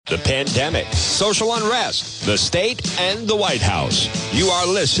the pandemic, social unrest, the state, and the White House. You are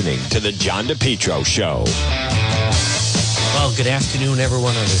listening to The John DePetro Show. Well, good afternoon,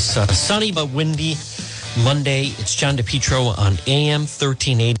 everyone, on this sunny but windy Monday. It's John DePetro on AM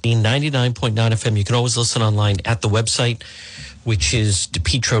 1380, 99.9 FM. You can always listen online at the website, which is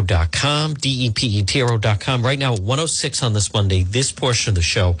depetro.com, DEPETRO.com. Right now, at 106 on this Monday, this portion of the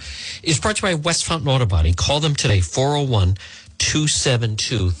show is brought to you by West Fountain Auto Body. Call them today,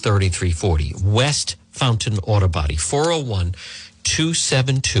 401-272-3340. West Fountain Auto Body,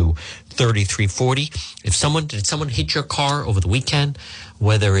 401-272-3340. Did someone hit your car over the weekend?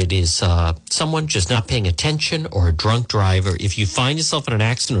 Whether it is someone just not paying attention or a drunk driver, if you find yourself in an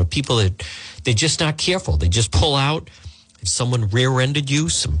accident or people that they're just not careful, they just pull out. If someone rear-ended you,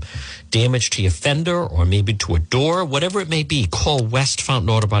 some damage to your fender or maybe to a door, whatever it may be, call West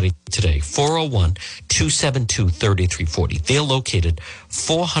Fountain Auto Body today, 401-272-3340. They're located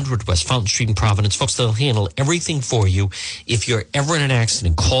 400 West Fountain Street in Providence. Folks, they'll handle everything for you. If you're ever in an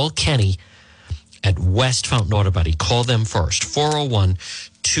accident, call Kenny at West Fountain Auto Body. Call them first,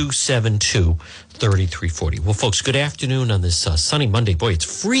 401-272-3340. Well, folks, good afternoon on this sunny Monday. Boy,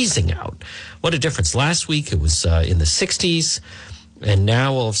 it's freezing out. What a difference. Last week it was in the 60s, and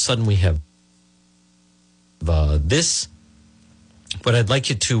now all of a sudden we have this. What I'd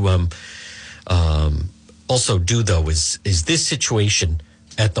like you to also do, though, is this situation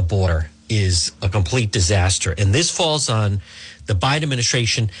at the border is a complete disaster. And this falls on the Biden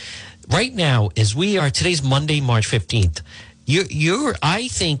administration. Right now, as we are, today's Monday, March 15th, I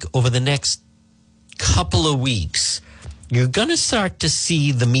think over the next couple of weeks, you're going to start to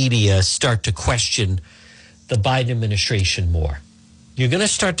see the media start to question the Biden administration more. You're going to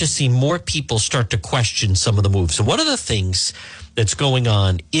start to see more people start to question some of the moves. So one of the things that's going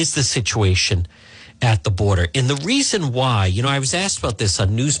on is the situation at the border. And the reason why, I was asked about this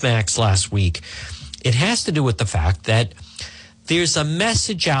on Newsmax last week. It has to do with the fact that there's a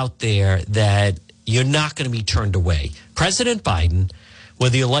message out there that you're not going to be turned away. President Biden,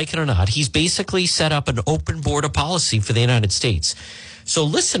 whether you like it or not, he's basically set up an open border policy for the United States. So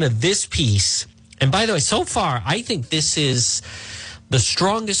listen to this piece. And by the way, so far, I think this is the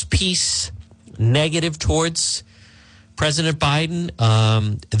strongest piece negative towards President Biden.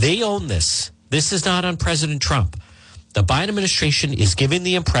 They own this. This is not on President Trump. The Biden administration is giving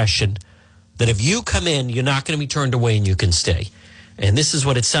the impression that if you come in, you're not going to be turned away and you can stay. And this is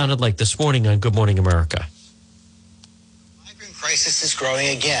what it sounded like this morning on Good Morning America. Migrant crisis is growing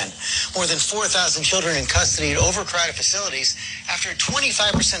again. More than 4,000 children in custody at overcrowded facilities after a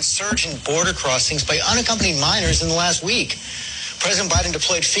 25% surge in border crossings by unaccompanied minors in the last week. President Biden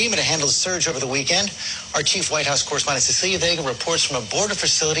deployed FEMA to handle the surge over the weekend. Our chief White House correspondent Cecilia Vega reports from a border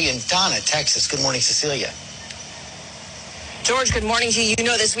facility in Donna, Texas. Good morning, Cecilia. George, good morning to you. You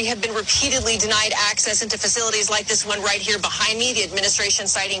know this. We have been repeatedly denied access into facilities like this one right here behind me. The administration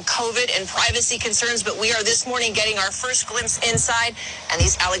citing COVID and privacy concerns, but we are this morning getting our first glimpse inside, and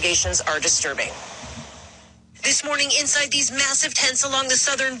these allegations are disturbing. This morning, inside these massive tents along the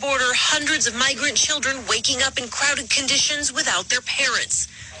southern border, hundreds of migrant children waking up in crowded conditions without their parents.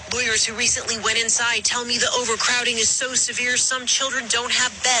 Lawyers who recently went inside tell me the overcrowding is so severe some children don't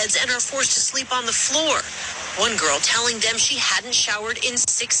have beds and are forced to sleep on the floor. One girl telling them she hadn't showered in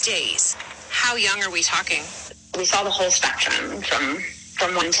 6 days. How young are we talking? We saw the whole spectrum from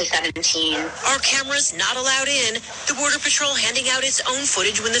 1 to 17. Our cameras not allowed in. The Border Patrol handing out its own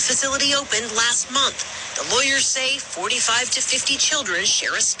footage when the facility opened last month. The lawyers say 45 to 50 children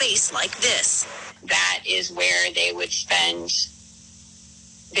share a space like this. That is where they would spend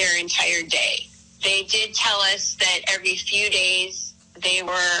their entire day. They did tell us that every few days they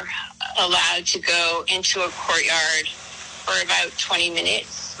were allowed to go into a courtyard for about 20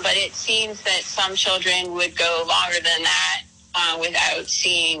 minutes, but it seems that some children would go longer than that without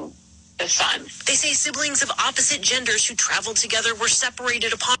seeing the sun. They say siblings of opposite genders who traveled together were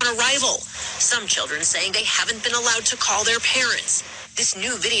separated upon arrival. Some children saying they haven't been allowed to call their parents. This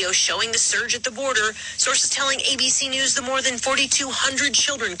new video showing the surge at the border, sources telling ABC News the more than 4,200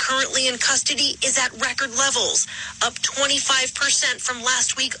 children currently in custody is at record levels, up 25% from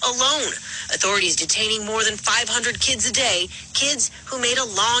last week alone. Authorities detaining more than 500 kids a day, kids who made a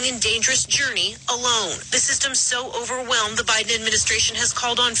long and dangerous journey alone. The system's so overwhelmed, the Biden administration has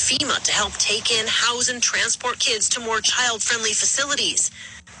called on FEMA to help take in, house, and transport kids to more child-friendly facilities.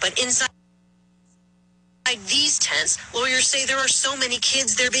 But inside these tents, lawyers say there are so many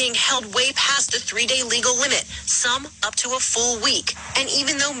kids they're being held way past the 3-day legal limit, some up to a full week. And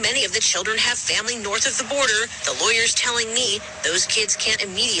even though many of the children have family north of the border, the lawyers telling me those kids can't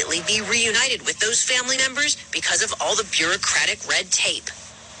immediately be reunited with those family members because of all the bureaucratic red tape.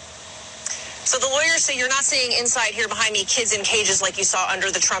 So the lawyers say you're not seeing inside here behind me kids in cages like you saw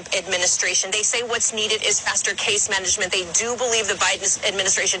under the Trump administration. They say what's needed is faster case management. They do believe the Biden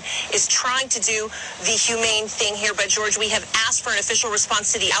administration is trying to do the humane thing here. But, George, we have asked for an official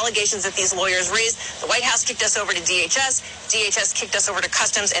response to the allegations that these lawyers raised. The White House kicked us over to DHS. DHS kicked us over to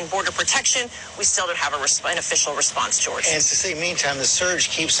Customs and Border Protection. We still don't have an official response, George. And to say, meantime, the surge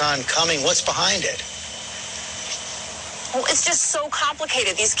keeps on coming. What's behind it? Well, it's just so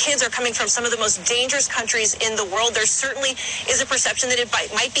complicated. These kids are coming from some of the most dangerous countries in the world. There certainly is a perception that it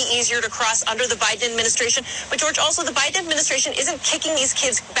might be easier to cross under the Biden administration. But, George, also the Biden administration isn't kicking these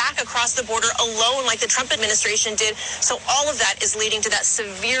kids back across the border alone like the Trump administration did. So all of that is leading to that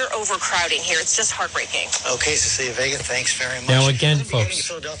severe overcrowding here. It's just heartbreaking. Okay, Cecilia Vega, thanks very much. Now, again, We'll be heading to folks,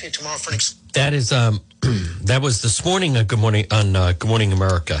 Philadelphia tomorrow for an that is that was this morning on Good Morning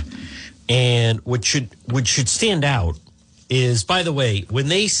America, and what should stand out is, by the way, when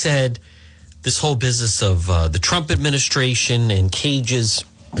they said this whole business of the Trump administration and cages,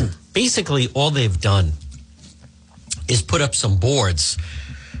 basically all they've done is put up some boards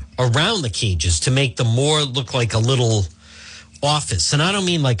around the cages to make them more look like a little office. And I don't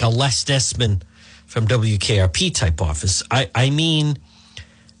mean like a Les Nessman from WKRP type office. I mean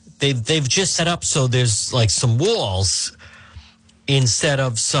they've just set up so there's like some walls instead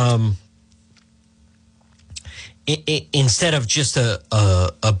of just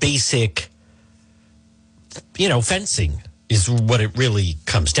a basic, fencing is what it really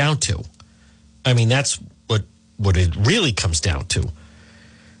comes down to. I mean, that's what it really comes down to.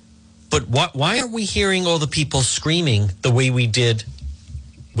 But why are we hearing all the people screaming the way we did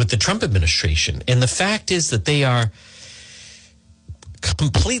with the Trump administration? And the fact is that they are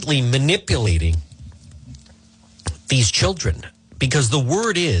completely manipulating these children, because the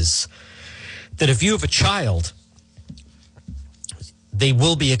word is that if you have a child, they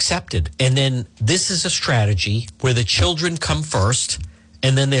will be accepted. And then this is a strategy where the children come first,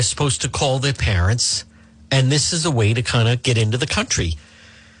 and then they're supposed to call their parents. And this is a way to kind of get into the country.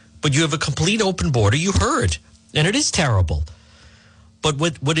 But you have a complete open border, you heard, and it is terrible. But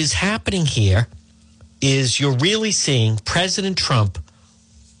what is happening here is you're really seeing President Trump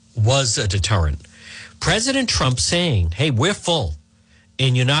was a deterrent. President Trump saying, hey, we're full,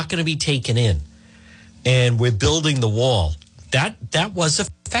 and you're not going to be taken in, and we're building the wall. That was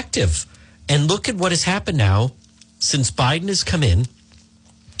effective. And look at what has happened now since Biden has come in.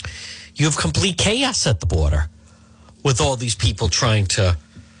 You have complete chaos at the border with all these people trying to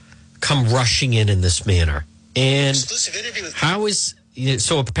come rushing in this manner. And how is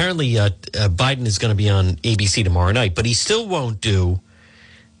so apparently Biden is going to be on ABC tomorrow night, but he still won't do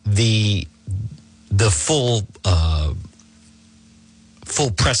the full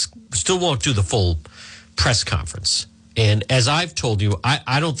press, still won't do the full press conference. And as I've told you,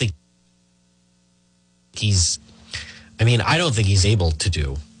 I don't think he's able to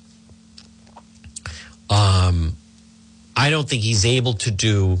do. I don't think he's able to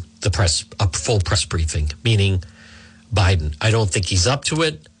do a full press briefing, meaning Biden. I don't think he's up to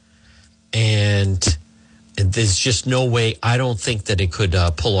it. And there's just no way. I don't think that it could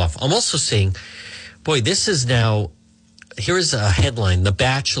pull off. I'm also saying, boy, this is now, here's a headline. The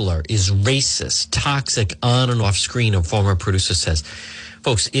Bachelor is racist, toxic on and off screen, a former producer says.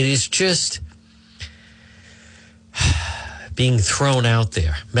 Folks, it is just being thrown out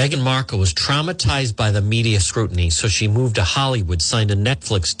there. Meghan Markle was traumatized by the media scrutiny, so she moved to Hollywood, signed a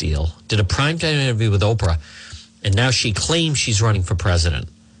Netflix deal, did a primetime interview with Oprah, and now she claims she's running for president.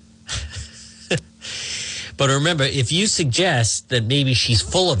 But remember, if you suggest that maybe she's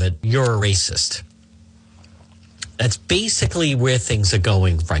full of it, you're a racist. That's basically where things are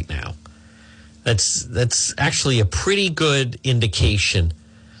going right now. That's actually a pretty good indication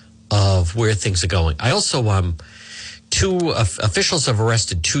of where things are going. I also, two officials have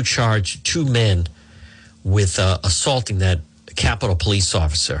arrested two men with assaulting that Capitol Police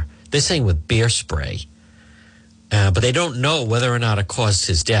officer. They're saying with bear spray, but they don't know whether or not it caused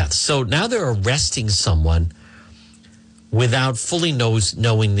his death. So now they're arresting someone without fully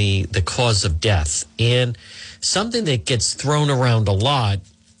knowing the cause of death. And something that gets thrown around a lot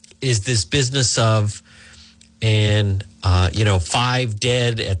is this business of, 5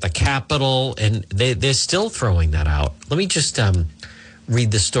 dead at the Capitol, and they're still throwing that out. Let me just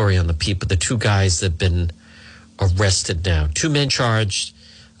read the story on the two guys that have been arrested now. 2 men charged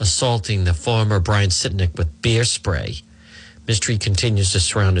assaulting the former Brian Sitnick with bear spray. Mystery continues to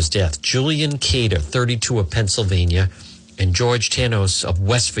surround his death. Julian Cater, 32 of Pennsylvania, and George Tanos of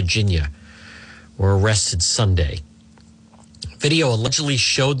West Virginia were arrested Sunday. Video allegedly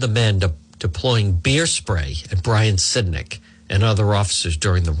showed the men deploying bear spray at Brian Sitnick and other officers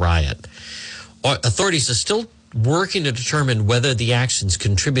during the riot. authorities are still working to determine whether the actions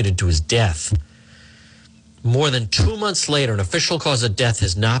contributed to his death. More than 2 months later, an official cause of death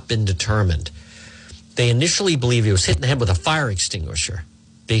has not been determined. They initially believe he was hit in the head with a fire extinguisher,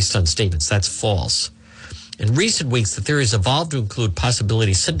 based on statements. That's false. In recent weeks, the theories evolved to include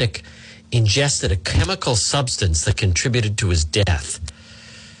possibility Sidnick ingested a chemical substance that contributed to his death.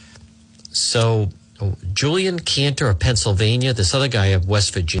 So, Julian Cantor of Pennsylvania, this other guy of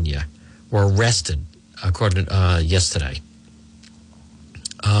West Virginia, were arrested, according to yesterday.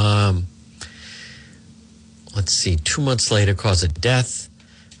 Let's see, 2 months later, cause of death.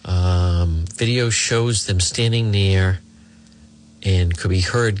 Video shows them standing near and could be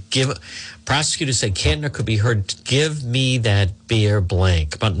heard. Prosecutors said Kantner could be heard, "Give me that beer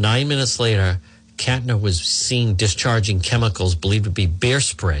blank." About 9 minutes later, Kantner was seen discharging chemicals believed to be bear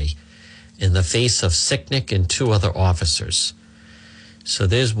spray in the face of Sicknick and 2 other officers. So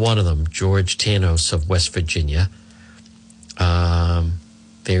there's one of them, George Tanos of West Virginia.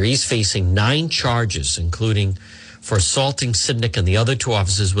 There he's facing 9 charges, including for assaulting Sidnick and the other 2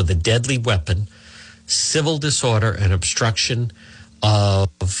 officers with a deadly weapon, civil disorder, and obstruction of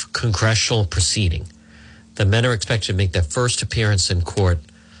congressional proceeding. The men are expected to make their first appearance in court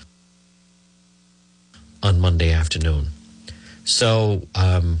on Monday afternoon. So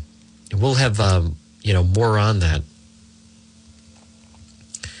we'll have more on that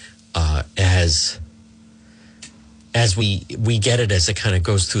as we get it, as it kind of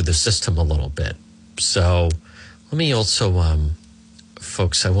goes through the system a little bit. So let me also,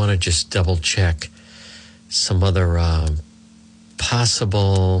 folks, I want to just double check some other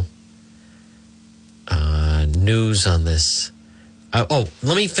possible news on this. Let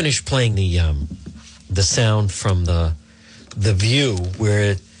me finish playing the sound from the View,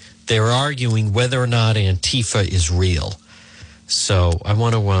 where they're arguing whether or not Antifa is real. So I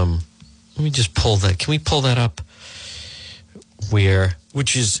want to let me just pull that. Can we pull that up?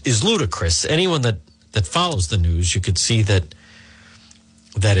 Which is ludicrous. Anyone that follows the news, you could see that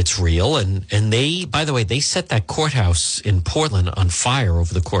it's real. And they, by the way, they set that courthouse in Portland on fire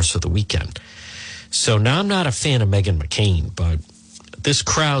over the course of the weekend. So now I'm not a fan of Meghan McCain, but this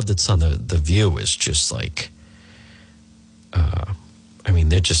crowd that's on the View is just like,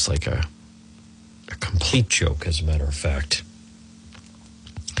 they're just like a complete joke, as a matter of fact.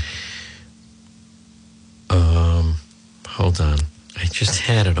 Hold on. I just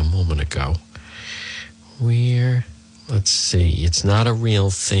had it a moment ago. Let's see. It's not a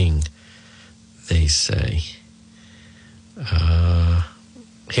real thing, they say.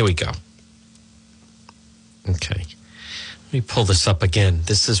 Here we go. Okay. Let me pull this up again.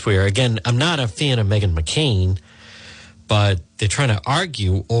 This is where, again, I'm not a fan of Meghan McCain, but they're trying to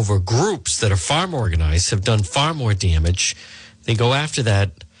argue over groups that are far more organized, have done far more damage. They go after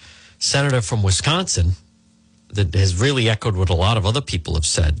that senator from Wisconsin that has really echoed what a lot of other people have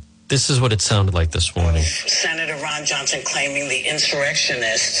said. This is what it sounded like this morning. Senator Ron Johnson claiming the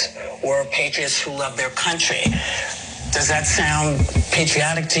insurrectionists were patriots who love their country. Does that sound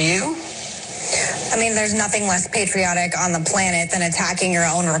patriotic to you? I mean, there's nothing less patriotic on the planet than attacking your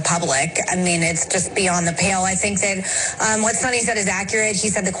own republic. I mean, it's just beyond the pale. I think that what Sonny said is accurate. He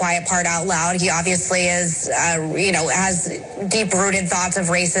said the quiet part out loud. He obviously is, has deep-rooted thoughts of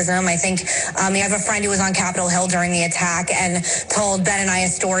racism. I think you have a friend who was on Capitol Hill during the attack and told Ben and I a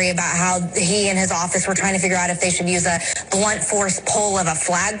story about how he and his office were trying to figure out if they should use a blunt force pull of a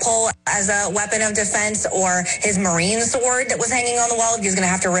flagpole as a weapon of defense, or his Marine sword that was hanging on the wall. He was going to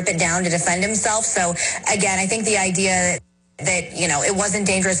have to rip it down to defend himself. So again, I think the idea that it wasn't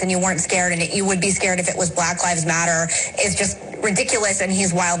dangerous and you weren't scared and you would be scared if it was Black Lives Matter is just ridiculous, and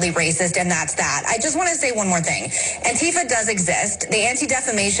he's wildly racist, and that's that. I just want to say one more thing. Antifa does exist. The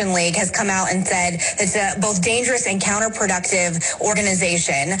Anti-Defamation League has come out and said it's a both dangerous and counterproductive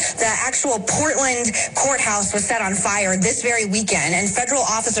organization. The actual Portland courthouse was set on fire this very weekend, and federal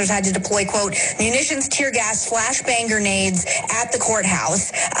officers had to deploy, quote, munitions, tear gas, flashbang grenades at the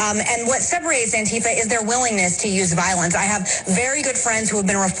courthouse. And what separates Antifa is their willingness to use violence. I have very good friends who have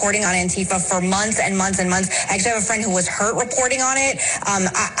been reporting on Antifa for months and months and months. I actually have a friend who was hurt reporting on it.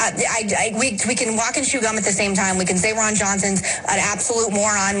 We can walk and chew gum at the same time. We can say Ron Johnson's an absolute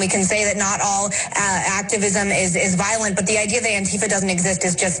moron. We can say that not all activism is violent, but the idea that Antifa doesn't exist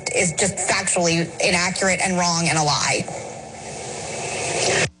is just factually inaccurate and wrong and a lie.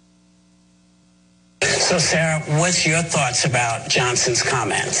 So, Sarah, what's your thoughts about Johnson's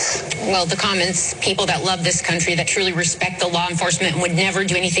comments? Well, the comments, people that love this country, that truly respect the law enforcement, would never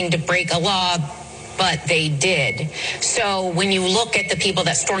do anything to break a law, but they did. So when you look at the people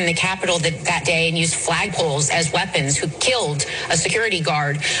that stormed the Capitol that day and used flagpoles as weapons, who killed a security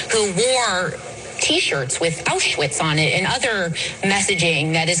guard, who wore T-shirts with Auschwitz on it and other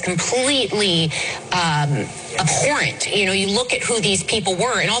messaging that is completely abhorrent. You know, you look at who these people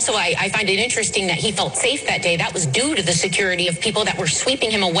were. And also, I find it interesting that he felt safe that day. That was due to the security of people that were sweeping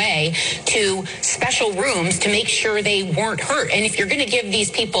him away to special rooms to make sure they weren't hurt. And if you're going to give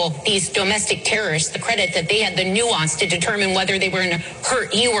these people, these domestic terrorists, the credit that they had the nuance to determine whether they were going to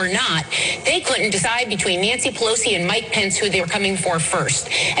hurt you or not, they couldn't decide between Nancy Pelosi and Mike Pence who they were coming for first.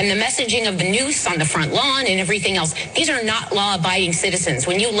 And the messaging of the noose on the front lawn and everything else, these are not law-abiding citizens.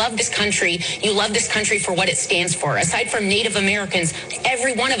 When you love this country, you love this country for what it stands for. Aside from Native Americans,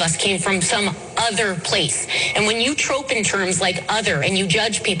 every one of us came from some other place. And when you trope in terms like other and you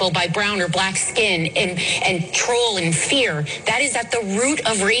judge people by brown or black skin and troll and fear, that is at the root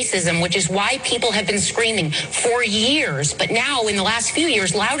of racism, which is why people have been screaming for years, but now in the last few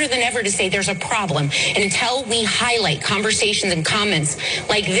years, louder than ever to say there's a problem. And until we highlight conversations and comments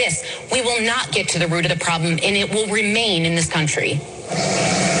like this, we will not get to the root of the problem, and it will remain in this country.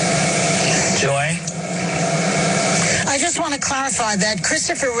 Joy? I just want to clarify that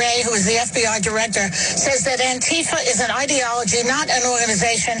Christopher Wray, who is the FBI director, says that Antifa is an ideology, not an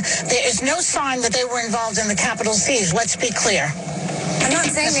organization. There is no sign that they were involved in the Capitol siege. Let's be clear. I'm not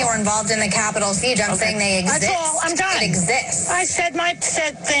saying they were involved in the Capitol siege. I'm saying they exist. That's all. I'm done. It exists. I said my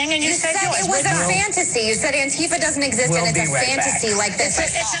thing, and you said yours. It was a fantasy. You said Antifa doesn't exist, and it's a fantasy like this.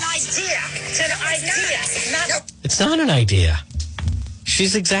 It's an idea. It's an idea. It's not an idea.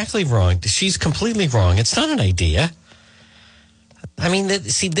 She's exactly wrong. She's completely wrong. It's not an idea. I mean,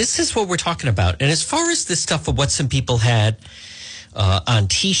 see, this is what we're talking about. And as far as this stuff of what some people had on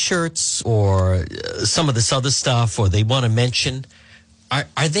T-shirts or some of this other stuff, or they want to mention,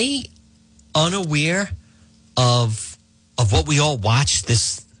 are they unaware of what we all watched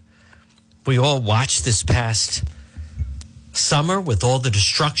this past summer with all the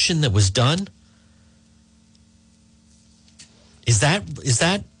destruction that was done? Is that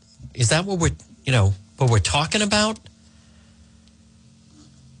what we're talking about?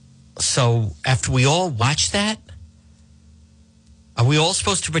 So after we all watch that, are we all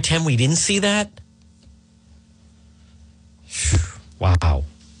supposed to pretend we didn't see that? Wow.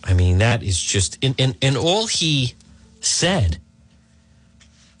 I mean, that is just, and all he said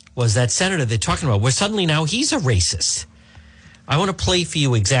was that senator they're talking about, where suddenly now he's a racist. I want to play for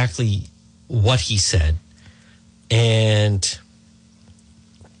you exactly what he said. And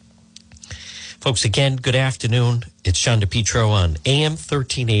folks, again, good afternoon. It's John DePietro on AM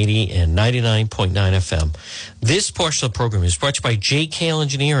 1380 and 99.9 FM. This portion of the program is brought to you by JKL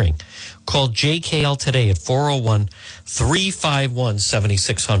Engineering. Call JKL today at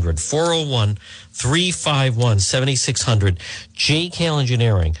 401-351-7600. 401-351-7600. JKL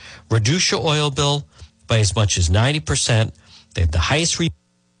Engineering. Reduce your oil bill by as much as 90%. They have the highest rebates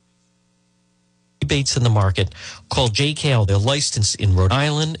in the market. Call JKL. They're licensed in Rhode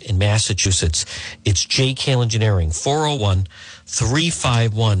Island and Massachusetts. It's JKL Engineering.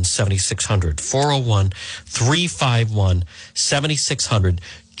 401-351-7600. 401-351-7600.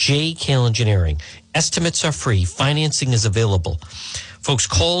 JKL Engineering. Estimates are free. Financing is available. Folks,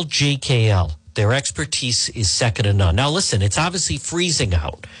 call JKL. Their expertise is second to none. Now, listen, it's obviously freezing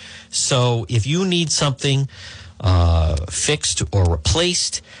out. So if you need something fixed or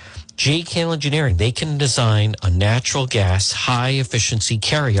replaced, JKL Engineering, they can design a natural gas, high-efficiency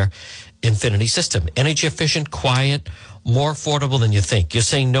Carrier Infinity system. Energy efficient, quiet, more affordable than you think. You're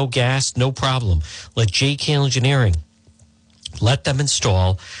saying no gas, no problem. Let JKL Engineering, let them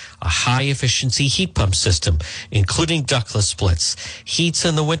install a high-efficiency heat pump system, including ductless splits. Heats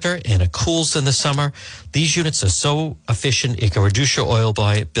in the winter and it cools in the summer. These units are so efficient, it can reduce your oil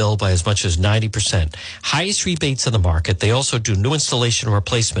bill by as much as 90%. Highest rebates in the market. They also do new installation and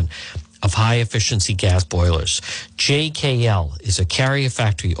replacement of high-efficiency gas boilers. JKL is a Carrier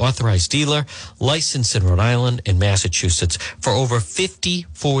Factory authorized dealer, licensed in Rhode Island and Massachusetts for over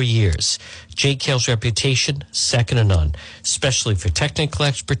 54 years. JKL's reputation, second to none, especially for technical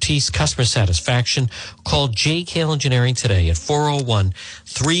expertise, customer satisfaction. Call JKL Engineering today at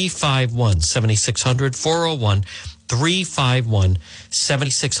 401-351-7600,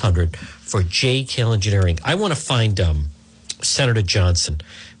 401-351-7600 for JKL Engineering. I want to find Senator Johnson,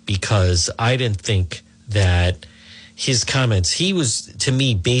 because I didn't think that his comments, he was, to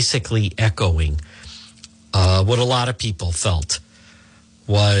me, basically echoing what a lot of people felt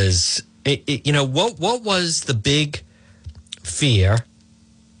was, what was the big fear?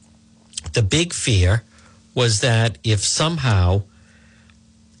 The big fear was that if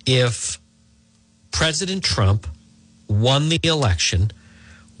President Trump won the election,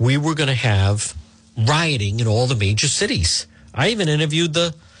 we were going to have rioting in all the major cities. I even interviewed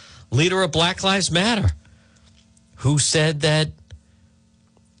the leader of Black Lives Matter, who said that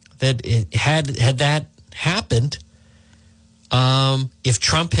it had that happened, if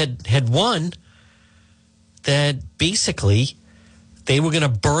Trump had won, that basically they were going to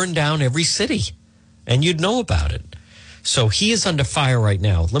burn down every city, and you'd know about it. So he is under fire right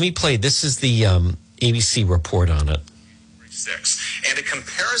now. Let me play. This is the ABC report on it. And a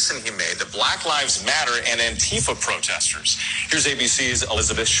comparison he made to Black Lives Matter and Antifa protesters. Here's ABC's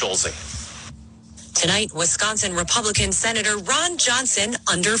Elizabeth Schulze. Tonight, Wisconsin Republican Senator Ron Johnson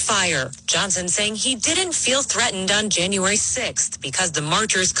under fire. Johnson saying he didn't feel threatened on January 6th because the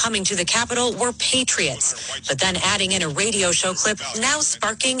marchers coming to the Capitol were patriots, but then adding in a radio show clip now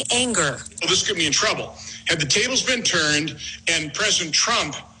sparking anger. Well, this could be in trouble. Had the tables been turned and President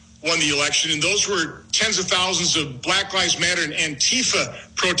Trump won the election, and those were tens of thousands of Black Lives Matter and Antifa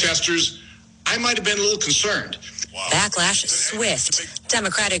protesters, I might have been a little concerned. Wow. Backlash swift.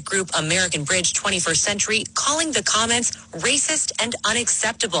 Democratic group American Bridge 21st Century calling the comments racist and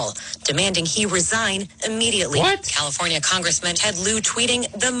unacceptable, demanding he resign immediately. What? California Congressman Ted Lieu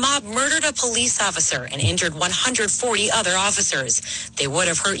tweeting, the mob murdered a police officer and injured 140 other officers. They would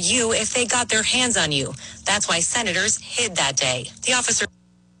have hurt you if they got their hands on you. That's why senators hid that day. The officer's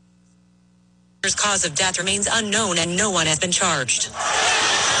cause of death remains unknown and no one has been charged.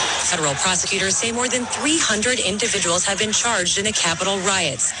 Federal prosecutors say more than 300 individuals have been charged in the Capitol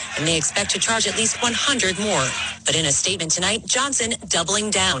riots, and they expect to charge at least 100 more. But in a statement tonight, Johnson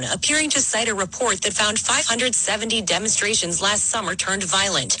doubling down, appearing to cite a report that found 570 demonstrations last summer turned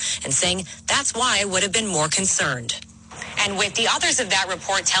violent, and saying that's why I would have been more concerned. And with the authors of that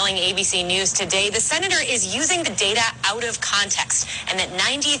report telling ABC News today, the senator is using the data out of context, and that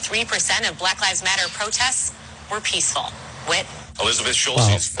 93% of Black Lives Matter protests were peaceful. Whit? Elizabeth Schulze.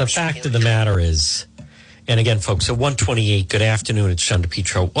 Well, the fact of the matter is, and again, folks, at 1:28, good afternoon, it's John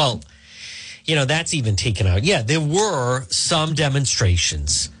DePietro. Well, you know, that's even taken out. Yeah, there were some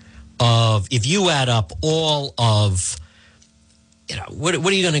demonstrations of, if you add up all of, you know, what are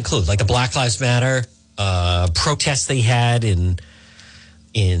you going to include? Like the Black Lives Matter protests they had in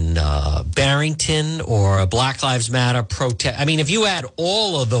Barrington, or a Black Lives Matter protest. I mean, if you add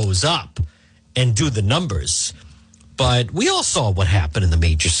all of those up and do the numbers. But we all saw what happened in the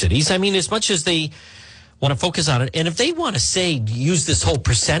major cities. I mean, as much as they want to focus on it, and if they want to say, use this whole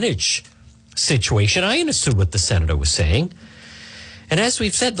percentage situation, I understood what the senator was saying. And as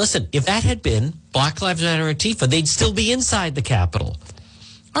we've said, listen, if that had been Black Lives Matter and Antifa, they'd still be inside the Capitol.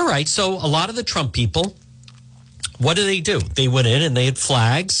 All right, so a lot of the Trump people, what do? They went in and they had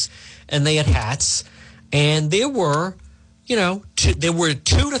flags and they had hats, and there were, you know, there were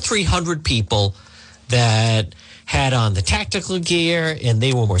 200 to 300 people that had on the tactical gear, and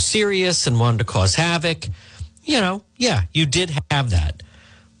they were more serious and wanted to cause havoc. You know, yeah, you did have that.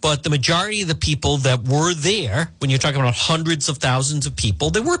 But the majority of the people that were there, when you're talking about hundreds of thousands of people,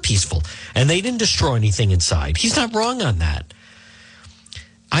 they were peaceful, and they didn't destroy anything inside. He's not wrong on that.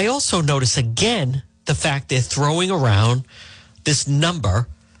 I also notice, again, the fact they're throwing around this number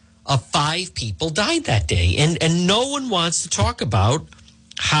of 5 people died that day. And no one wants to talk about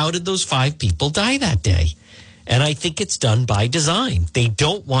how did those 5 people die that day. And I think it's done by design. They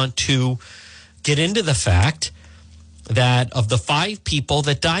don't want to get into the fact that of the 5 people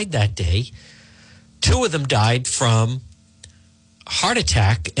that died that day, 2 of them died from heart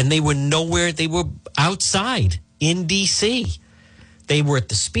attack, and they were nowhere. They were outside in D.C. They were at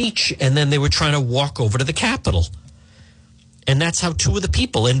the speech, and then they were trying to walk over to the Capitol. And that's how 2 of the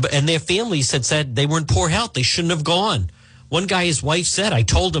people and their families had said they were in poor health. They shouldn't have gone. One guy, his wife said, I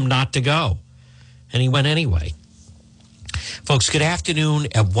told him not to go. And he went anyway. Folks, good afternoon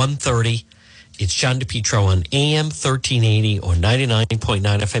at 1:30. It's John DePietro on AM 1380 or 99.9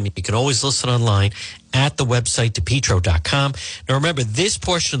 FM. You can always listen online at the website, DePietro.com. Now, remember, this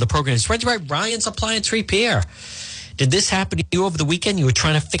portion of the program is sponsored by Ryan's Appliance Repair. Did this happen to you over the weekend? You were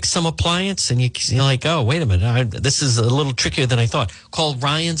trying to fix some appliance, and you're like, oh, wait a minute. This is a little trickier than I thought. Call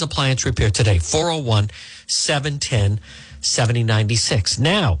Ryan's Appliance Repair today, 401-710-7096.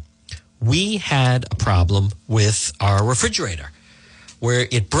 Now, we had a problem with our refrigerator where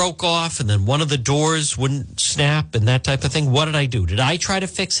it broke off and then one of the doors wouldn't snap and that type of thing. What did I do? Did I try to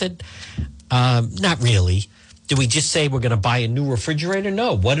fix it? Not really. Did we just say we're going to buy a new refrigerator?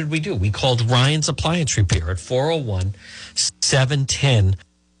 No. What did we do? We called Ryan's Appliance Repair at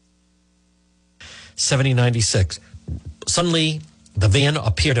 401-710-7096. Suddenly, the van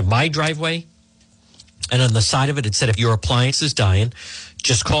appeared in my driveway. And on the side of it, it said, if your appliance is dying,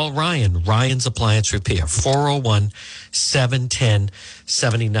 just call Ryan. Ryan's Appliance Repair,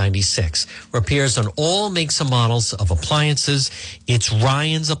 401-710-7096. Repairs on all makes and models of appliances. It's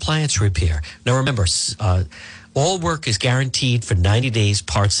Ryan's Appliance Repair. Now, remember, all work is guaranteed for 90 days,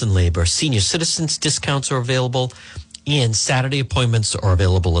 parts and labor. Senior citizens discounts are available, and Saturday appointments are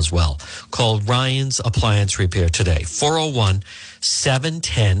available as well. Call Ryan's Appliance Repair today,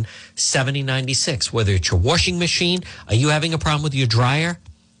 401-710-7096. Whether it's your washing machine, are you having a problem with your dryer?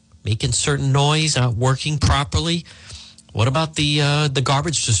 Making certain noise, not working properly? What about the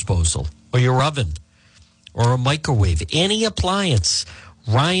garbage disposal or your oven or a microwave? Any appliance,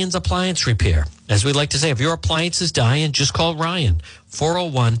 Ryan's Appliance Repair. As we like to say, if your appliance is dying, just call Ryan,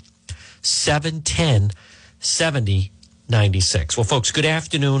 401-710-7096. Well, folks, good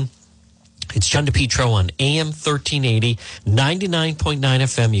afternoon. It's John DePietro on AM 1380, 99.9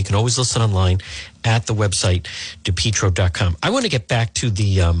 FM. You can always listen online at the website, DePietro.com. I want to get back to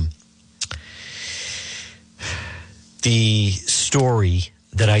the story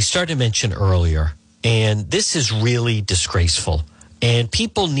that I started to mention earlier, and this is really disgraceful, and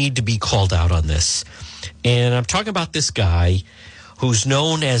people need to be called out on this. And I'm talking about this guy who's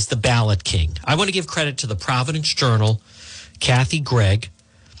known as the Ballot King. I want to give credit to the Providence Journal, Kathy Gregg,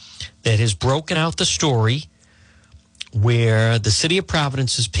 that has broken out the story where the city of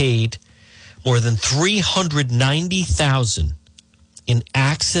Providence has paid more than $390,000 in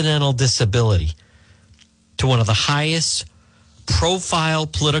accidental disability to one of the highest profile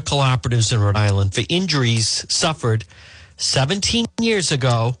political operatives in Rhode Island for injuries suffered 17 years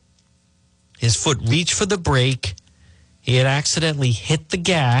ago. His foot reached for the brake. He had accidentally hit the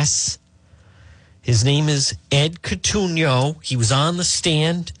gas. His name is Ed Cotugno. He was on the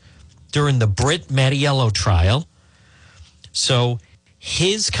stand during the Britt Mattiello trial. So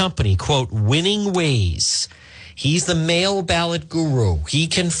his company, quote, Winning Ways, he's the mail ballot guru. He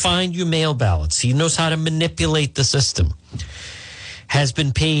can find you mail ballots. He knows how to manipulate the system. Has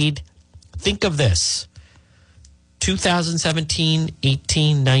been paid, think of this, 2017,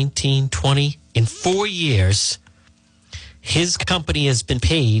 18, 19, 20. In 4 years, his company has been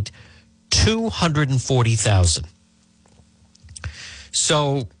paid $240,000.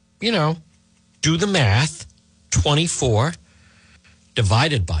 So, you know, do the math. 24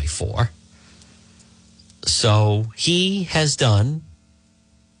 divided by 4. So he has done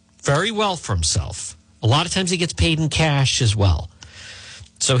very well for himself. A lot of times he gets paid in cash as well.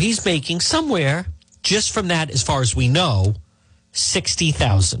 So he's making somewhere, just from that, as far as we know,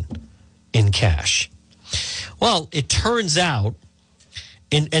 $60,000 in cash. Well, it turns out,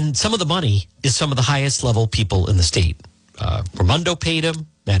 and some of the money is some of the highest level people in the state. Raimondo paid him,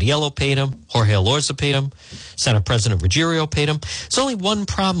 Mattiello paid him, Jorge Elorza paid him, Senate President Ruggiero paid him. There's only one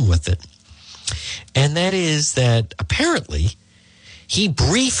problem with it, and that is that apparently he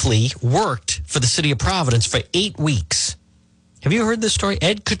briefly worked for the city of Providence for 8 weeks. Have you heard this story?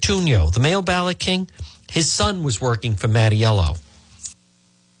 Ed Cotugno, the mail ballot king, his son was working for Mattiello.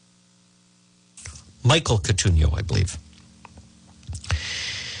 Michael Cotugno, I believe.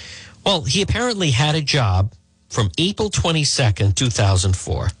 Well, he apparently had a job from April 22nd,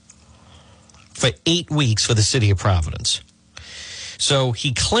 2004, for 8 weeks for the city of Providence. So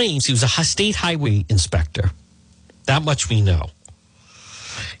he claims he was a state highway inspector. That much we know.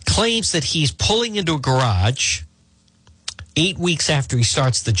 Claims that he's pulling into a garage 8 weeks after he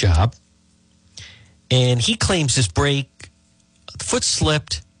starts the job. And he claims his brake, foot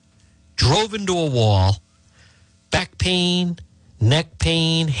slipped, drove into a wall, back pain, neck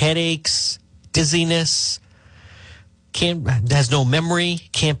pain, headaches, dizziness, has no memory,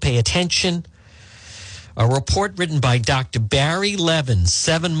 can't pay attention. A report written by Dr. Barry Levin,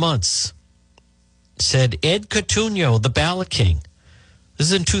 7 months, said Ed Cotugno, the ballot king. This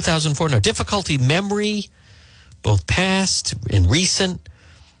is in 2004. No, difficulty memory, both past and recent.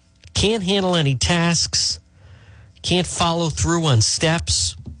 Can't handle any tasks. Can't follow through on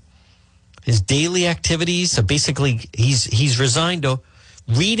steps. His daily activities are basically, he's resigned to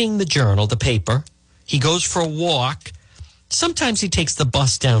reading the journal, the paper. He goes for a walk. Sometimes he takes the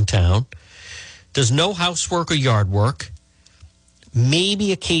bus downtown. Does no housework or yard work.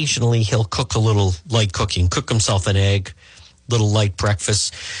 Maybe occasionally he'll cook a little light cooking, cook himself an egg, little light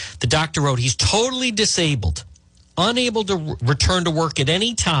breakfast. The doctor wrote he's totally disabled, unable to return to work at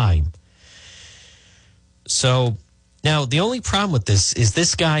any time. So now the only problem with this is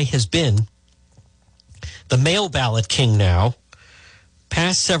this guy has been the mail ballot king now,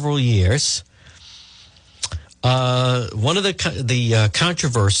 past several years. One of the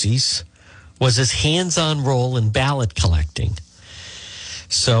controversies was his hands-on role in ballot collecting.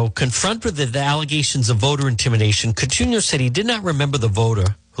 So, confronted with the allegations of voter intimidation, Coutinho said he did not remember the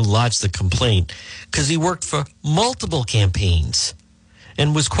voter who lodged the complaint because he worked for multiple campaigns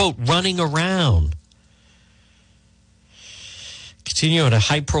and was, quote, running around. Coutinho had a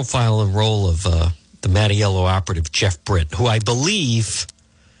high-profile role of the Mattiello operative, Jeff Britt, who I believe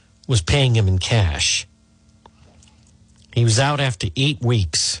was paying him in cash. He was out after 8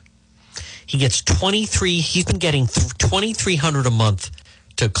 weeks. He gets he's been getting $2,300 a month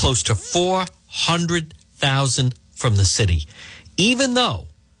to close to $400,000 from the city, even though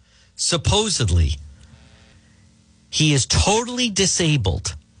supposedly he is totally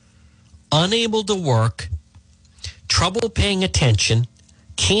disabled, unable to work, trouble paying attention,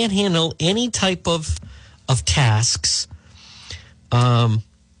 can't handle any type of tasks. Let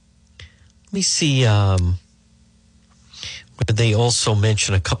me see. They also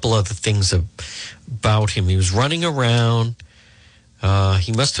mention a couple other things about him. He was running around.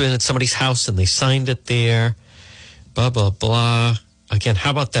 He must have been at somebody's house and they signed it there. Blah, blah, blah. Again,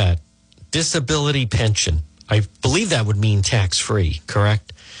 how about that? Disability pension. I believe that would mean tax-free,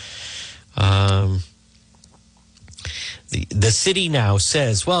 correct? The city now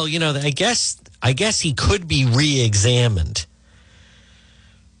says, well, I guess he could be re-examined.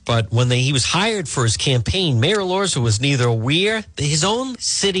 But when he was hired for his campaign, Mayor Elorza was neither aware that his own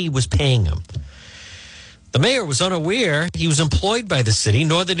city was paying him. The mayor was unaware he was employed by the city,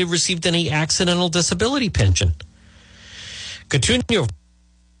 nor that he received any accidental disability pension. Coutinho, of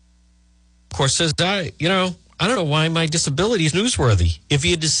course, says, I don't know why my disability is newsworthy. If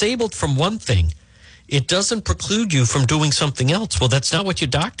you're disabled from one thing, it doesn't preclude you from doing something else. Well, that's not what your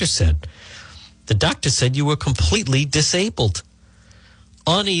doctor said. The doctor said you were completely disabled,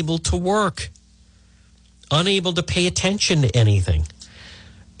 unable to work, unable to pay attention to anything,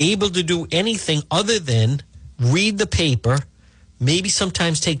 able to do anything other than read the paper, maybe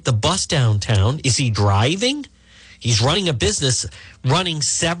sometimes take the bus downtown. Is he driving? He's running a business, running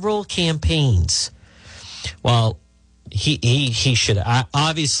several campaigns. Well, he should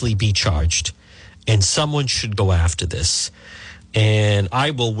obviously be charged, and someone should go after this. And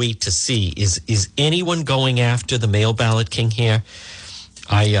I will wait to see, is anyone going after the mail ballot king here?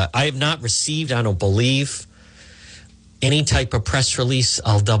 I have not received, I don't believe, any type of press release.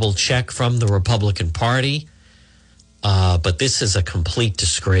 I'll double check from the Republican Party. But this is a complete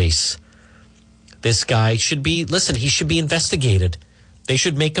disgrace. This guy should be, he should be investigated. They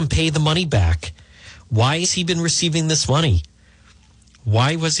should make him pay the money back. Why has he been receiving this money?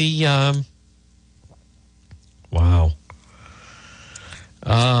 Why was he, wow.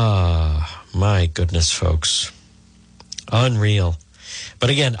 My goodness, folks. Unreal.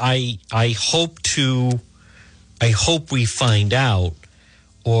 But again, I hope we find out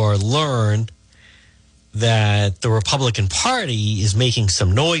or learn that the Republican Party is making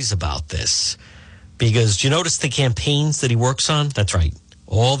some noise about this. Because do you notice the campaigns that he works on? That's right.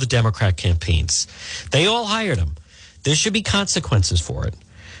 All the Democrat campaigns. They all hired him. There should be consequences for it.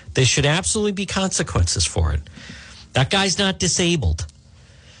 There should absolutely be consequences for it. That guy's not disabled.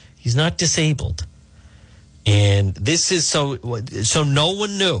 He's not disabled. And this is so no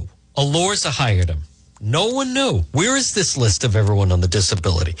one knew. Elorza hired him. No one knew. Where is this list of everyone on the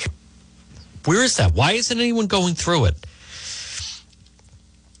disability? Where is that? Why isn't anyone going through it?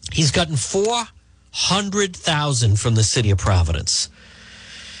 He's gotten $400,000 from the city of Providence.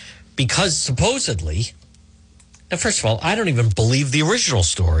 Because supposedly, now first of all, I don't even believe the original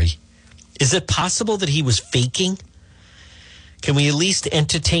story. Is it possible that he was faking? Can we at least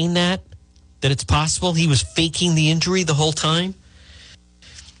entertain that? That it's possible he was faking the injury the whole time?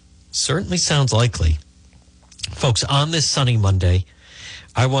 Certainly sounds likely. Folks, on this sunny Monday,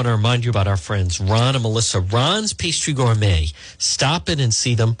 I want to remind you about our friends Ron and Melissa. Ron's Pastry Gourmet. Stop in and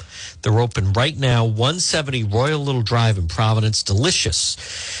see them. They're open right now, 170 Royal Little Drive in Providence.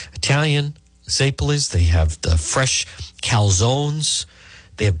 Delicious Italian Zapolis. They have the fresh calzones.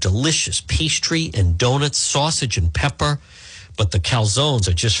 They have delicious pastry and donuts, sausage and pepper. But the calzones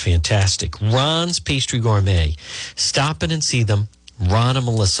are just fantastic. Ron's Pastry Gourmet. Stop in and see them. Ron and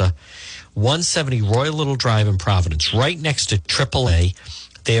Melissa, 170 Royal Little Drive in Providence, right next to AAA.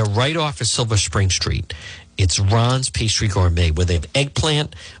 They are right off of Silver Spring Street. It's Ron's Pastry Gourmet, where they have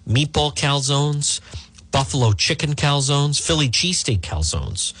eggplant, meatball calzones, buffalo chicken calzones, Philly cheesesteak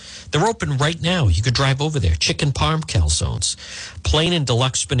calzones. They're open right now. You could drive over there. Chicken parm calzones, plain and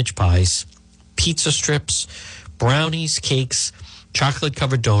deluxe spinach pies, pizza strips, brownies, cakes,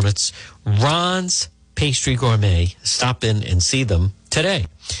 chocolate-covered donuts. Ron's Pastry Gourmet. Stop in and see them today.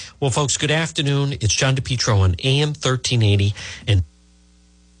 Well, folks, good afternoon. It's John DePietro on AM 1380 and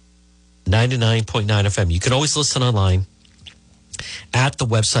 99.9 FM. You can always listen online at the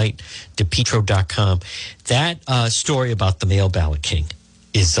website, DePetro.com. That story about the mail ballot king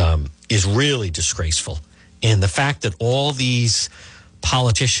is really disgraceful. And the fact that all these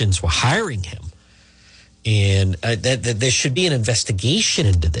politicians were hiring him, and that there should be an investigation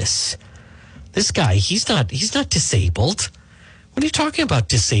into this. This guy, he's not disabled. What are you talking about,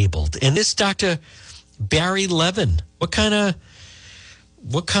 disabled? And this Dr. Barry Levin, what kind of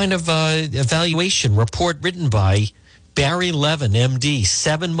evaluation report written by Barry Levin, MD,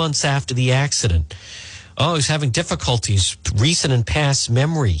 7 months after the accident? Oh, he's having difficulties, recent and past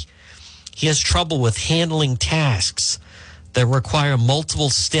memory. He has trouble with handling tasks that require multiple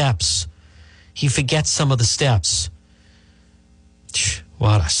steps. He forgets some of the steps.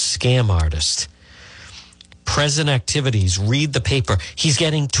 What a scam artist. Present activities, read the paper. He's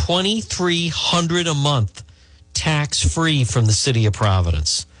getting $2,300 a month tax-free from the city of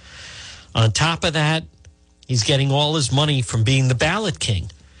Providence. On top of that, he's getting all his money from being the ballot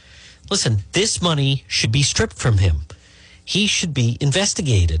king. Listen, this money should be stripped from him. He should be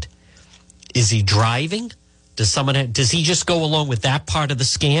investigated. Is he driving? Does he just go along with that part of the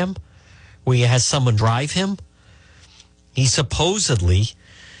scam where he has someone drive him? He supposedly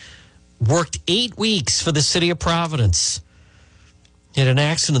worked 8 weeks for the city of Providence. He had an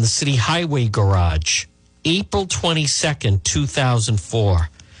accident in the city highway garage, April 22nd, 2004.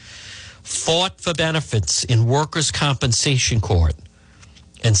 Fought for benefits in workers' compensation court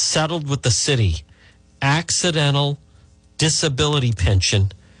and settled with the city. Accidental disability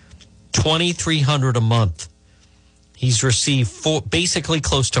pension, $2,300 a month. He's received basically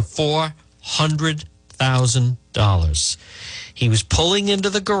close to $400,000. He was pulling into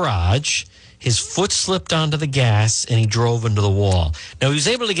the garage. His foot slipped onto the gas, and he drove into the wall. Now, he was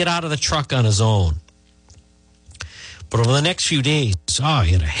able to get out of the truck on his own. But over the next few days, he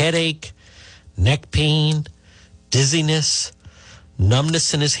had a headache, neck pain, dizziness,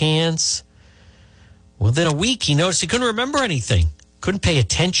 numbness in his hands. Within a week, he noticed he couldn't remember anything, couldn't pay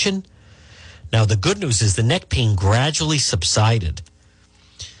attention. Now, the good news is the neck pain gradually subsided.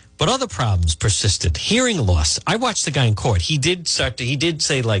 But other problems persisted. Hearing loss. I watched the guy in court. He did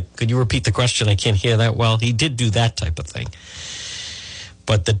say, like, could you repeat the question? I can't hear that well. He did do that type of thing.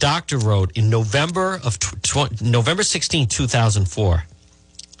 But the doctor wrote in November 16, 2004,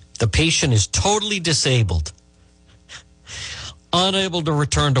 the patient is totally disabled, unable to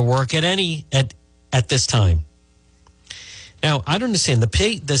return to work at this time. Now, I don't understand.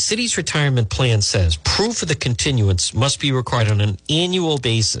 The city's retirement plan says proof of the continuance must be required on an annual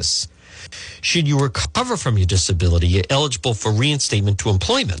basis. Should you recover from your disability, you're eligible for reinstatement to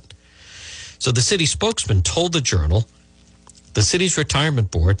employment. So the city spokesman told the Journal the city's retirement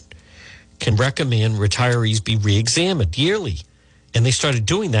board can recommend retirees be reexamined yearly. And they started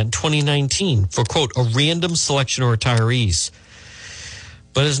doing that in 2019 for, quote, a random selection of retirees.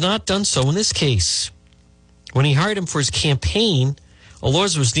 But has not done so in this case. When he hired him for his campaign,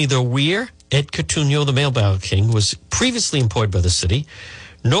 Elorza was neither aware Ed Coutinho, the mail ballot king, was previously employed by the city,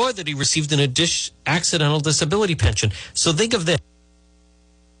 nor that he received an accidental disability pension. So think of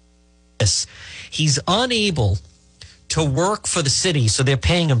this. He's unable to work for the city, so they're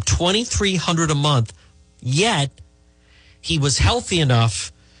paying him $2,300 a month, yet he was healthy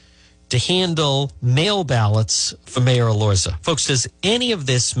enough to handle mail ballots for Mayor Elorza. Folks, does any of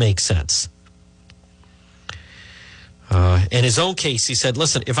this make sense? In his own case, he said,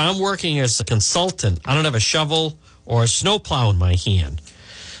 listen, if I'm working as a consultant, I don't have a shovel or a snowplow in my hand.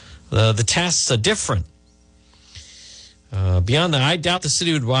 The tasks are different. Beyond that, I doubt the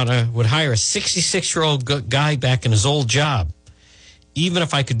city would hire a 66-year-old guy back in his old job, even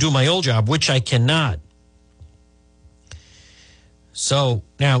if I could do my old job, which I cannot. So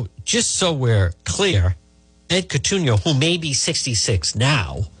now, just so we're clear, Ed Coutinho, who may be 66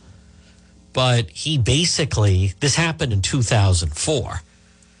 now, but this happened in 2004.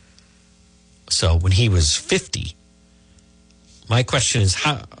 So when he was 50, my question is,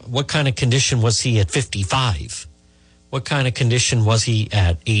 what kind of condition was he at 55? What kind of condition was he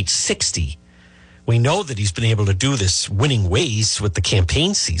at age 60? We know that he's been able to do this winning ways with the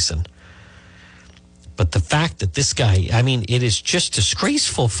campaign season. But the fact that this guy, it is just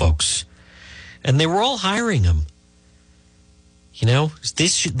disgraceful, folks. And they were all hiring him. You know,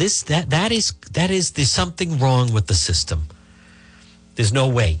 there's something wrong with the system. There's no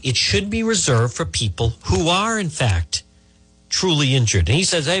way. It should be reserved for people who are, in fact, truly injured. And he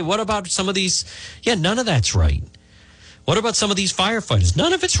says, hey, what about some of these? Yeah, none of that's right. What about some of these firefighters?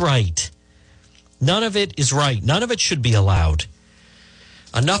 None of it's right. None of it is right. None of it should be allowed.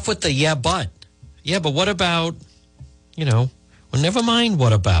 Enough with the yeah, but. Yeah, but what about, never mind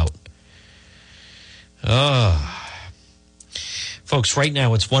what about. Folks, right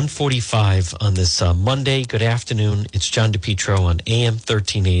now it's 1:45 on this Monday. Good afternoon. It's John DePietro on AM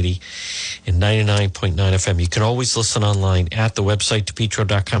 1380 and 99.9 FM. You can always listen online at the website,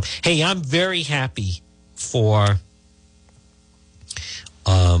 DePietro.com. Hey, I'm very happy for,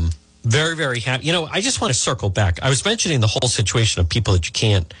 very, very happy. You know, I just want to circle back. I was mentioning the whole situation of people that you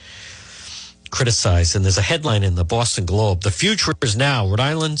can't criticize, and there's a headline in the Boston Globe. The future is now. Rhode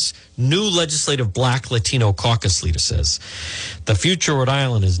Island's new legislative Black Latino caucus leader says the future of Rhode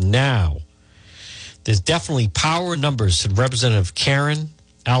Island is now. There's definitely power in numbers, said Representative Karen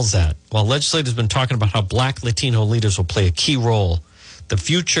Alzat. While legislators have been talking about how Black Latino leaders will play a key role, the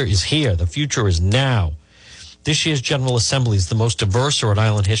future is here. The future is now. This year's General Assembly is the most diverse in Rhode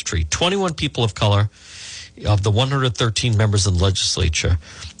Island history. 21 people of color of the 113 members in the legislature.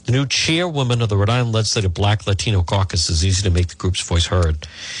 The new chairwoman of the Rhode Island Legislative Black Latino Caucus is easy to make the group's voice heard.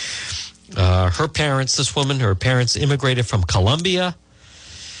 Her parents immigrated from Colombia.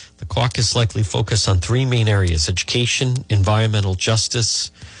 The caucus likely focused on three main areas: education, environmental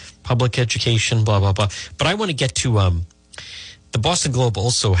justice, public education, blah, blah, blah. But I want to get to the Boston Globe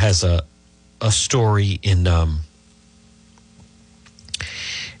also has a story in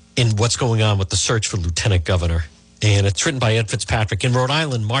what's going on with the search for lieutenant governor. And it's written by Ed Fitzpatrick. In Rhode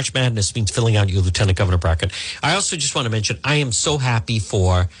Island, March Madness means filling out your lieutenant governor bracket. I also just want to mention, I am so happy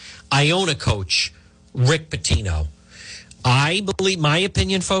for Iona coach Rick Pitino. I believe, my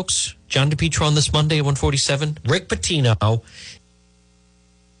opinion, folks, John DePietro on this Monday at 1:47, Rick Pitino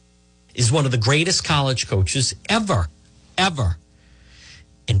is one of the greatest college coaches ever.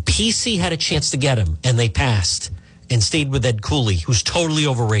 And PC had a chance to get him, and they passed and stayed with Ed Cooley, who's totally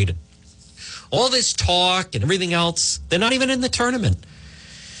overrated. All this talk and everything else, they're not even in the tournament.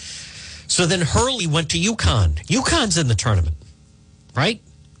 So then Hurley went to UConn. UConn's in the tournament, right?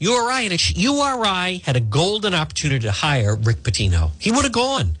 URI had a golden opportunity to hire Rick Pitino. He would have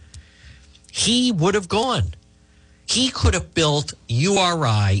gone. He could have built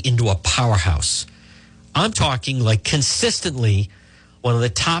URI into a powerhouse. I'm talking like consistently one of the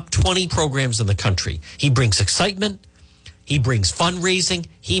top 20 programs in the country. He brings excitement. He brings fundraising.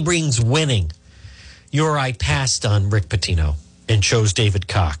 He brings winning. URI passed on Rick Pitino and chose David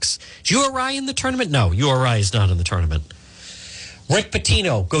Cox. Is URI in the tournament? No, URI is not in the tournament. Rick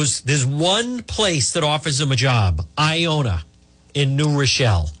Pitino goes, there's one place that offers him a job, Iona in New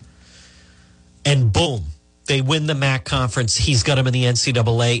Rochelle. And boom, they win the MAC conference. He's got him in the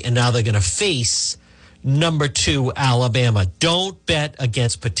NCAA, and now they're going to face number 2 Alabama. Don't bet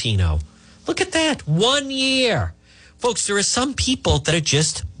against Pitino. Look at that, 1 year. Folks, there are some people that are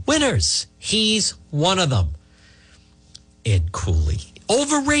just winners. He's one of them. Ed Cooley.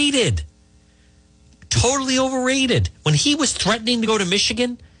 Overrated. Totally overrated. When he was threatening to go to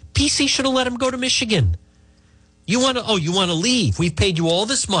Michigan, PC should have let him go to Michigan. You want to leave. We've paid you all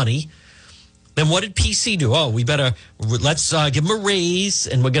this money. Then what did PC do? Let's give him a raise,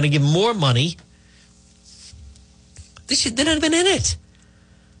 and we're going to give him more money. They're not even in it.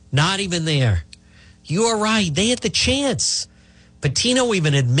 Not even there. You're right. They had the chance. Pitino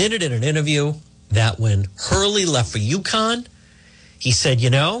even admitted in an interview that when Hurley left for UConn, he said,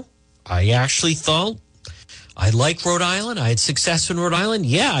 I actually thought I like Rhode Island. I had success in Rhode Island.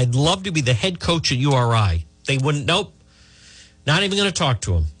 Yeah, I'd love to be the head coach at URI. They wouldn't. Nope. Not even going to talk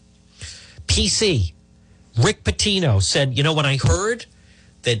to him. PC, Rick Pitino said, when I heard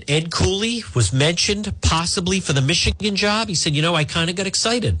that Ed Cooley was mentioned possibly for the Michigan job, he said, I kind of got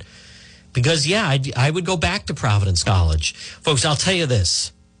excited. Because, I would go back to Providence College. Folks, I'll tell you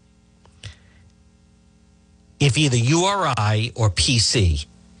this. If either URI or PC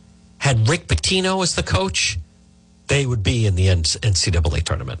had Rick Pitino as the coach, they would be in the NCAA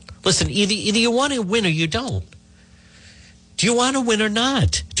tournament. Listen, either you want to win or you don't. Do you want to win or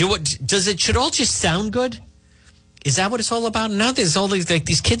not? Should all just sound good? Is that what it's all about? Now there's all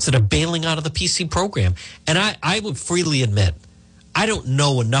these kids that are bailing out of the PC program. And I would freely admit, I don't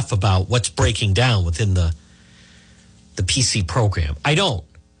know enough about what's breaking down within the PC program. I don't.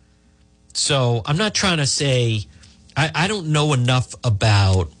 So I'm not trying to say I don't know enough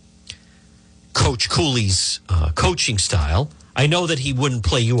about Coach Cooley's coaching style. I know that he wouldn't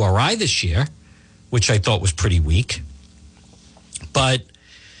play URI this year, which I thought was pretty weak. But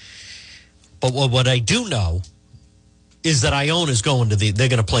what I do know is that Iona's they're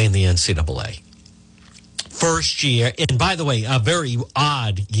going to play in the NCAA. First year, and by the way, a very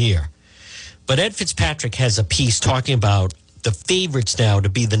odd year. But Ed Fitzpatrick has a piece talking about the favorites now to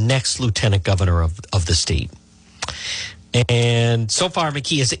be the next lieutenant governor of the state. And so far,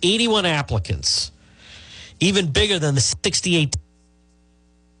 McKee has 81 applicants, even bigger than the 68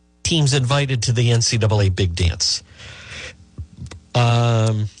 teams invited to the NCAA Big Dance.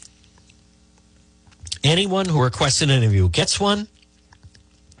 Anyone who requests an interview gets one.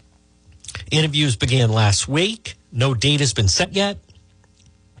 Interviews began last week. No date has been set yet.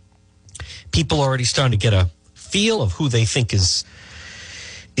 People are already starting to get a feel of who they think is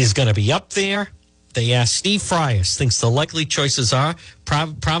going to be up there. They asked Steve Frias, thinks the likely choices are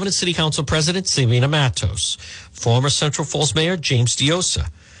Providence City Council President Sabina Matos, former Central Falls Mayor James Diossa.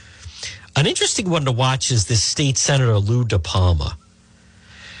 An interesting one to watch is this State Senator Lou DePalma.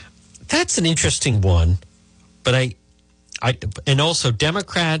 That's an interesting one, but and also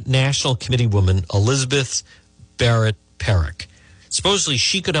Democrat National Committee woman Elizabeth Barrett Perrick. Supposedly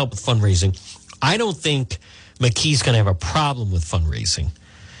she could help with fundraising. I don't think McKee's going to have a problem with fundraising.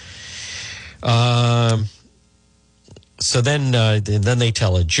 So then they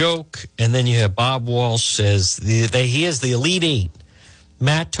tell a joke, and then you have Bob Walsh says he has the Elite Eight: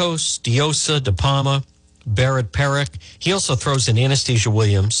 Matos, Diossa, DePalma, Barrett Perrick. He also throws in Anastasia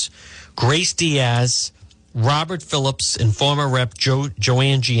Williams, Grace Diaz, Robert Phillips, and former Rep.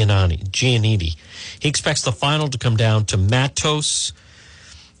 Joanne Giannini. He expects the final to come down to Matos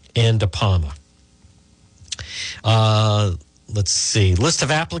and DePalma. Let's see. List of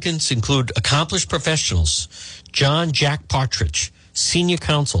applicants include accomplished professionals. John Jack Partridge, senior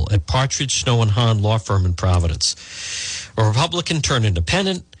counsel at Partridge, Snow and Hahn Law Firm in Providence. A Republican turned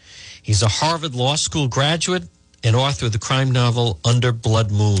independent. He's a Harvard Law School graduate and author of the crime novel Under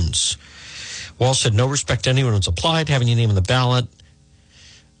Blood Moons. Walsh said no respect to anyone who's applied. Having your name on the ballot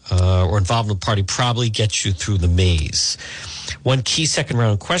or involved in the party probably gets you through the maze. One key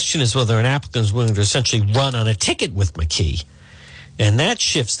second-round question is whether an applicant is willing to essentially run on a ticket with McKee. And that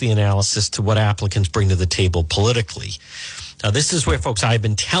shifts the analysis to what applicants bring to the table politically. Now, this is where, folks, I've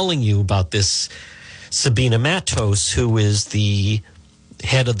been telling you about this Sabina Matos, who is the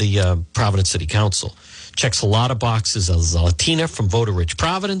head of the Providence City Council. Checks a lot of boxes as a Latina from voter-rich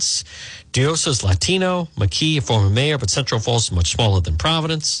Providence. Diossa's Latino. McKee, a former mayor, but Central Falls is much smaller than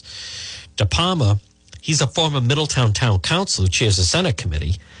Providence. DePalma, he's a former Middletown Town Council who chairs the Senate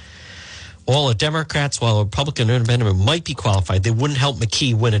committee. All are Democrats, while a Republican or independent might be qualified. They wouldn't help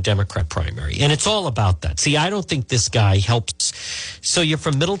McKee win a Democrat primary. And it's all about that. See, I don't think this guy helps. So you're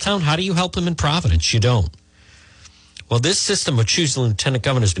from Middletown. How do you help him in Providence? You don't. Well, this system of choosing lieutenant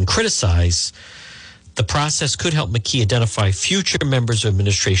governor has been criticized. The process could help McKee identify future members of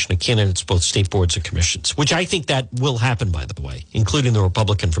administration and candidates, both state boards and commissions, which I think that will happen, by the way, including the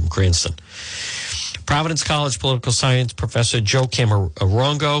Republican from Cranston. Providence College political science professor Joe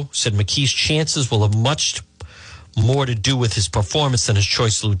Camarongo said McKee's chances will have much more to do with his performance than his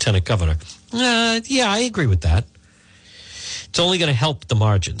choice of lieutenant governor. Yeah, I agree with that. It's only going to help the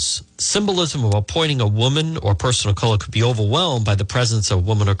margins. Symbolism of appointing a woman or person of color could be overwhelmed by the presence of a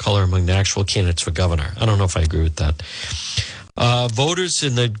woman of color among the actual candidates for governor. I don't know if I agree with that. Voters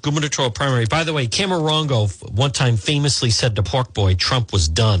in the gubernatorial primary. By the way, Camarongo one time famously said to Pork Boy Trump was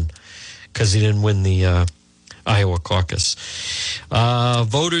done because he didn't win the Iowa caucus.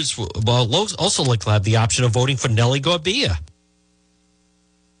 Voters will also likely have the option of voting for Nelly Gorbea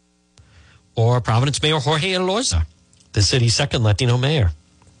or Providence Mayor Jorge Elorza, the city's second Latino mayor.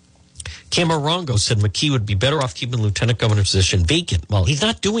 Camarongo said McKee would be better off keeping the lieutenant governor's position vacant. Well, he's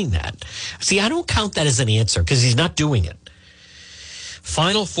not doing that. See, I don't count that as an answer because he's not doing it.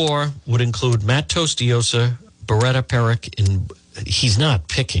 Final four would include Matos, Diossa, Barrett Perrick, and he's not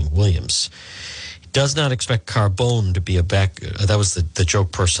picking Williams. He does not expect Carbone to be a back. That was the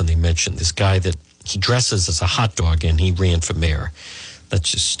joke person they mentioned. This guy that he dresses as a hot dog and he ran for mayor. That's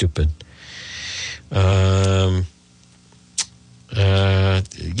just stupid.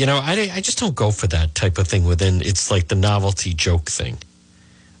 I just don't go for that type of thing within, it's like the novelty joke thing.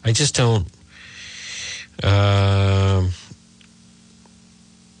 I just don't.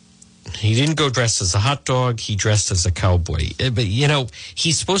 He didn't go dressed as a hot dog. He dressed as a cowboy. But,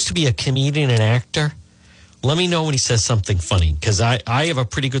 he's supposed to be a comedian and actor. Let me know when he says something funny, because I have a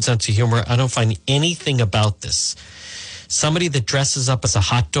pretty good sense of humor. I don't find anything about this. Somebody that dresses up as a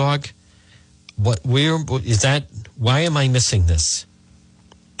hot dog, where is that? Why am I missing this?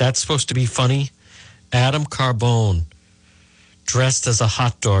 That's supposed to be funny? Adam Carbone, dressed as a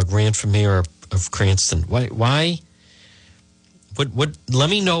hot dog, ran for mayor of Cranston. Why? Let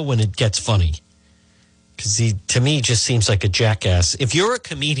me know when it gets funny. Because he, to me, just seems like a jackass. If you're a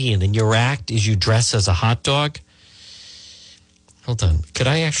comedian and your act is you dress as a hot dog, hold on. Could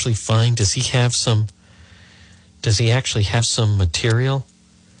I actually find, does he actually have some material?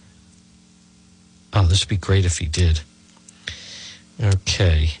 Oh, this would be great if he did.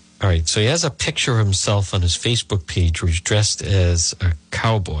 Okay. All right. So he has a picture of himself on his Facebook page where he's dressed as a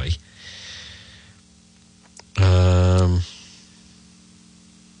cowboy.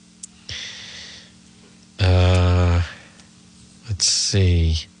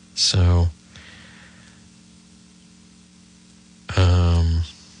 see. So,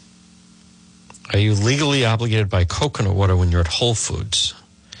 are you legally obligated by coconut water when you're at Whole Foods?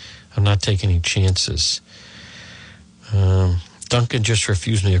 I'm not taking any chances. Duncan just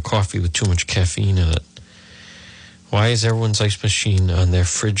refused me a coffee with too much caffeine in it. Why is everyone's ice machine on their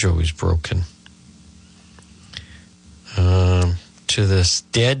fridge always broken? To this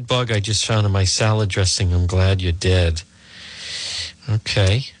dead bug I just found in my salad dressing, I'm glad you're dead.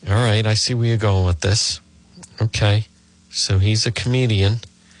 Okay, all right, I see where you're going with this. Okay, so he's a comedian.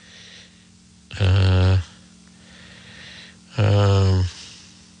 All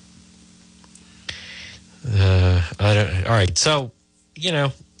right, so,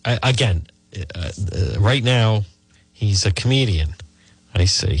 right now, he's a comedian. I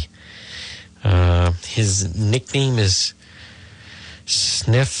see. His nickname is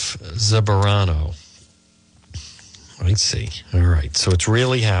Sniff Zabarano. I see. All right. So it's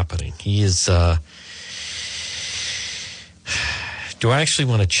really happening. He is, do I actually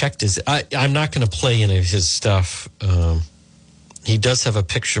want to check this? I'm not going to play any of his stuff. He does have a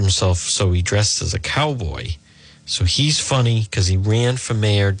picture of himself, so he dressed as a cowboy. So he's funny because he ran for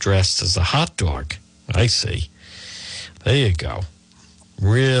mayor dressed as a hot dog. I see. There you go.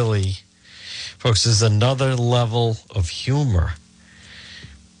 Really, folks, this is another level of humor.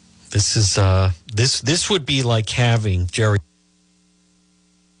 This is this would be like having Jerry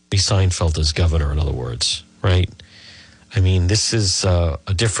Seinfeld as governor, in other words, right? I mean, this is a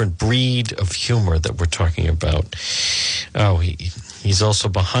different breed of humor that we're talking about. Oh, he's also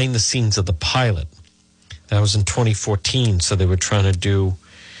behind the scenes of the pilot. That was in 2014, so they were trying to do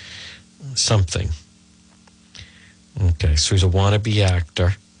something. Okay, so he's a wannabe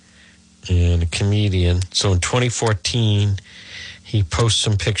actor and a comedian. So in 2014, he posts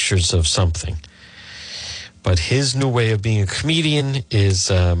some pictures of something. But his new way of being a comedian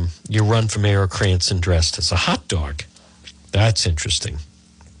is you run for Mayor Cranston dressed as a hot dog. That's interesting.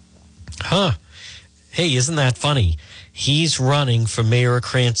 Huh. Hey, isn't that funny? He's running for Mayor of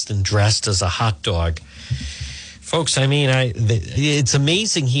Cranston dressed as a hot dog. Folks, I mean, it's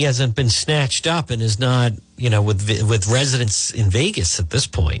amazing he hasn't been snatched up and is not, with residents in Vegas at this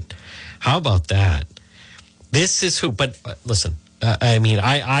point. How about that? This is who, but listen,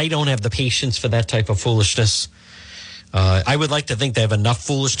 I don't have the patience for that type of foolishness. I would like to think they have enough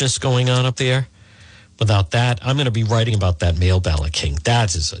foolishness going on up there. Without that, I'm going to be writing about that mail ballot king.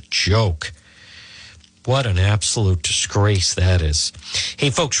 That is a joke. What an absolute disgrace that is.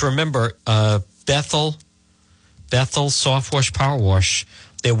 Hey, folks, remember, Bethel Soft Wash Power Wash,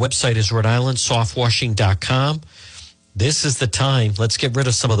 their website is Rhode-IslandSoftWashing.com. This is the time. Let's get rid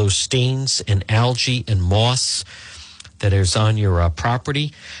of some of those stains and algae and moss that is on your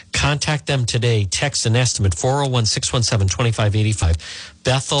property. Contact them today. Text an estimate, 401-617-2585.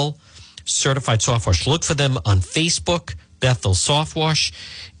 Bethel Certified Soft Wash. Look for them on Facebook, Bethel Soft Wash,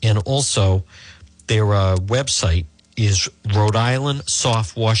 and also their website is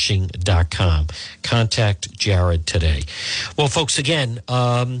Rhode-IslandSoftWashing.com. Contact Jared today. Well, folks, again,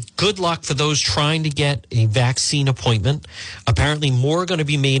 good luck for those trying to get a vaccine appointment. Apparently, more are going to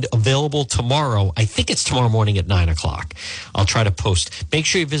be made available tomorrow. I think it's tomorrow morning at 9 o'clock. I'll try to post. Make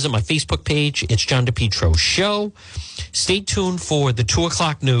sure you visit my Facebook page. It's John DePetro Show. Stay tuned for the 2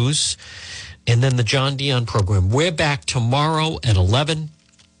 o'clock news and then the John Dion program. We're back tomorrow at 11.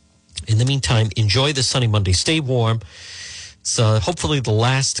 In the meantime, enjoy the sunny Monday. Stay warm. It's hopefully the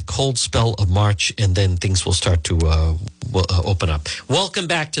last cold spell of March, and then things will start to open up. Welcome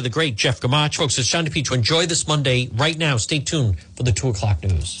back to the great Jeff Gamach. Folks, it's John DePetro. Enjoy this Monday right now. Stay tuned for the 2 o'clock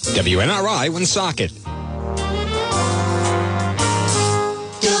news. WNRI Woonsocket.